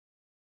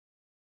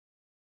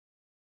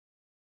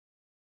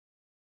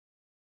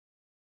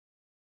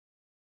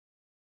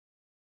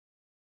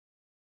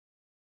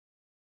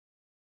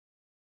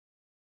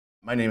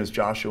My name is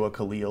Joshua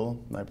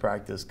Kaleel, and I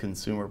practice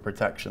consumer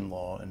protection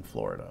law in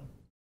Florida.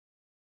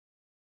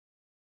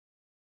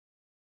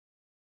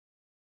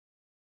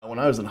 When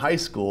I was in high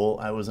school,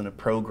 I was in a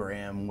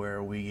program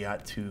where we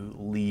got to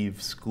leave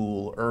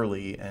school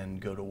early and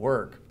go to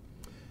work.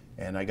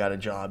 And I got a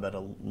job at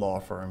a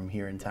law firm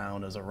here in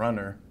town as a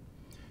runner.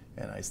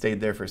 And I stayed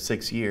there for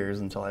 6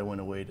 years until I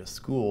went away to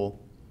school.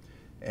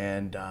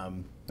 And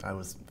I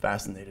was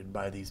fascinated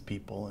by these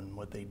people and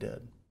what they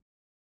did.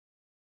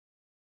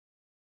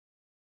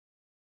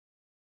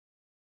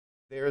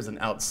 There is an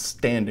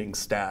outstanding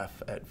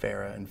staff at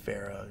Farah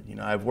Farah. You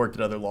know, I've worked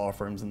at other law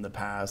firms in the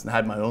past and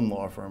had my own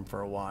law firm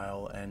for a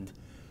while, and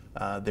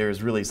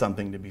there's really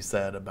something to be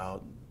said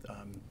about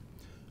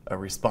a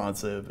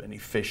responsive and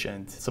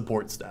efficient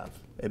support staff.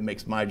 It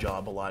makes my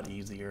job a lot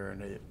easier,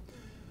 and it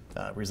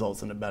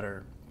results in a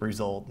better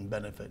result and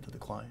benefit to the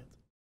client.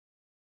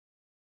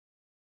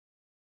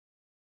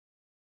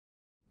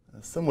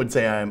 Some would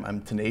say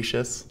I'm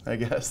tenacious, I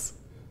guess.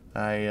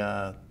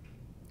 I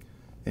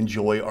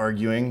enjoy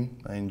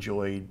arguing. I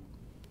enjoy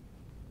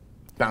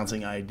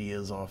bouncing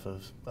ideas off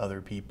of other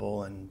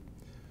people and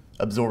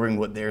absorbing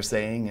what they're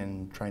saying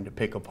and trying to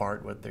pick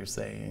apart what they're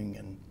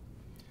saying.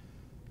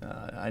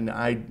 And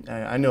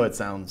I know it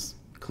sounds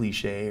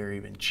cliche or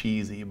even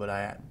cheesy, but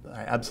I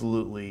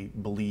absolutely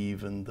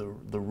believe in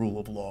the rule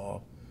of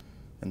law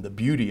and the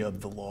beauty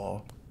of the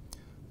law.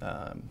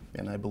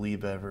 And I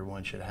believe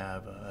everyone should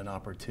have an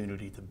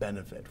opportunity to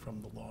benefit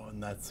from the law,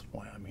 and that's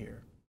why I'm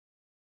here.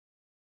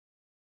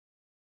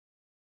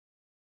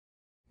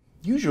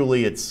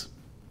 Usually it's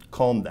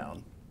calm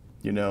down,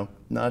 you know,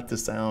 not to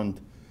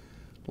sound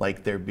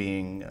like they're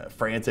being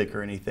frantic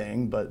or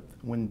anything, but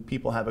when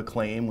people have a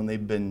claim, when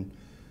they've been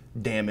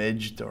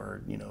damaged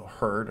or, you know,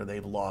 hurt, or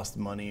they've lost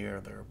money, or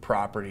their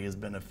property has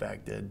been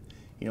affected,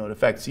 you know, it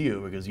affects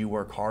you because you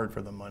work hard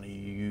for the money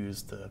you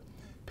use to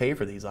pay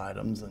for these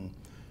items. And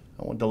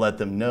I want to let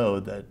them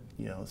know that,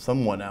 you know,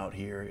 someone out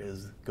here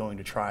is going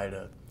to try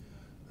to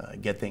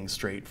get things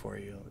straight for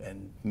you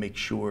and make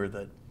sure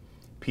that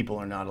people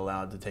are not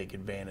allowed to take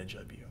advantage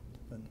of you.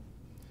 And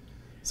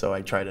so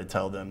I try to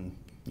tell them,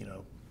 you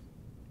know,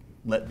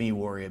 let me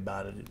worry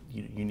about it.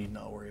 You need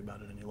not worry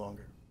about it any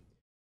longer.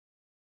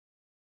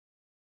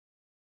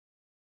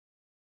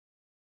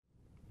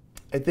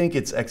 I think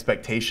it's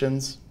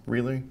expectations,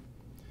 really,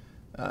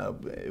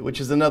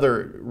 which is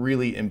another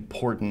really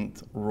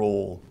important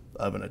role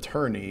of an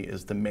attorney,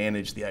 is to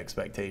manage the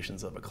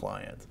expectations of a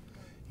client.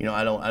 You know,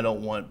 I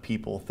don't want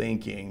people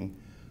thinking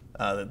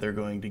that they're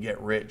going to get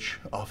rich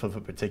off of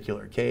a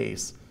particular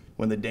case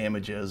when the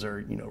damages are,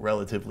 you know,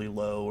 relatively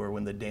low, or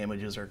when the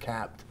damages are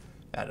capped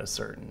at a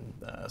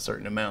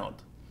certain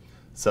amount.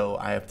 So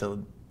I have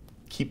to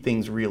keep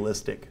things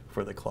realistic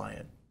for the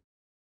client.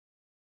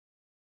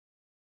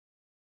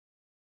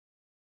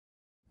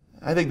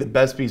 I think the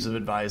best piece of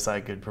advice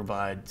I could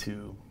provide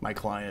to my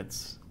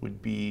clients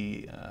would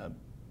be,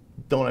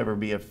 don't ever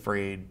be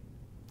afraid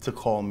to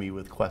call me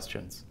with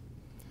questions.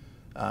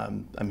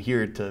 I'm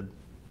here to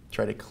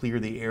try to clear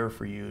the air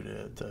for you,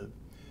 to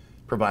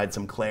provide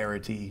some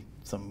clarity,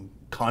 some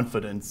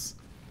confidence,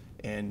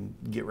 and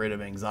get rid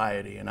of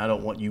anxiety. And I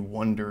don't want you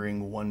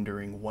wondering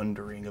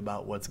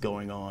about what's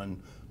going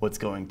on, what's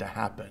going to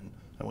happen.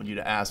 I want you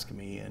to ask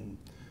me, and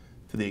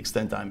to the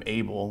extent I'm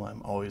able,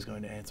 I'm always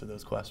going to answer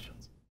those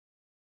questions.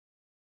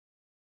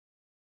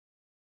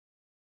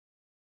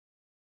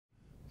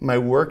 My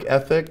work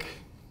ethic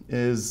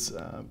is,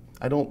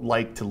 I don't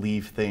like to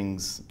leave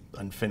things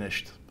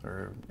unfinished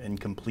or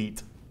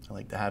incomplete. I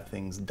like to have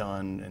things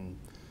done and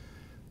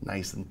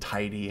nice and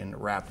tidy and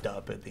wrapped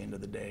up at the end of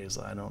the day.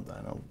 So I don't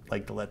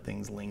like to let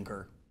things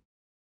linger.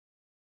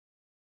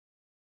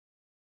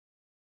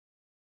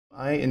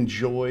 I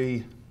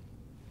enjoy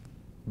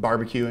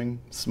barbecuing,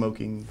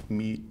 smoking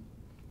meat,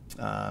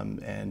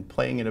 and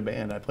playing in a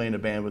band. I play in a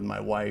band with my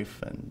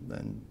wife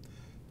and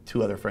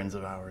 2 other friends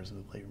of ours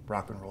who play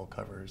rock and roll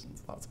covers, and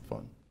it's lots of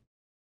fun.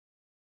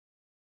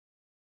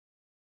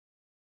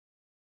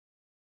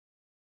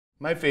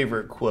 My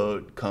favorite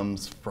quote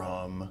comes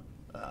from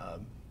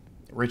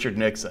Richard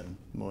Nixon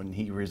when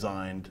he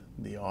resigned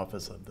the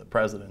office of the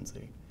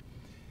presidency.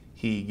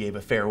 He gave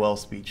a farewell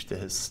speech to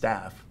his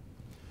staff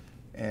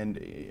and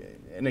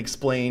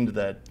explained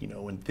that, you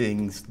know, when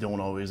things don't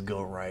always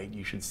go right,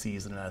 you should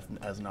seize it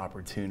as an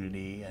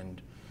opportunity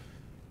and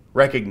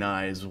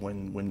recognize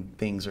when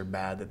things are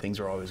bad that things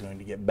are always going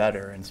to get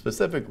better. And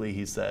specifically,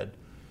 he said,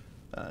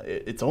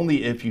 it's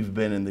only if you've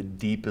been in the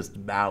deepest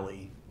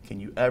valley can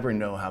you ever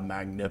know how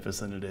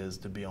magnificent it is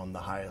to be on the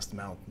highest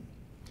mountain.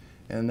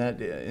 And that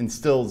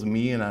instills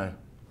me, and I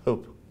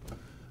hope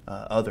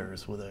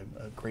others, with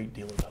a great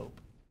deal of hope.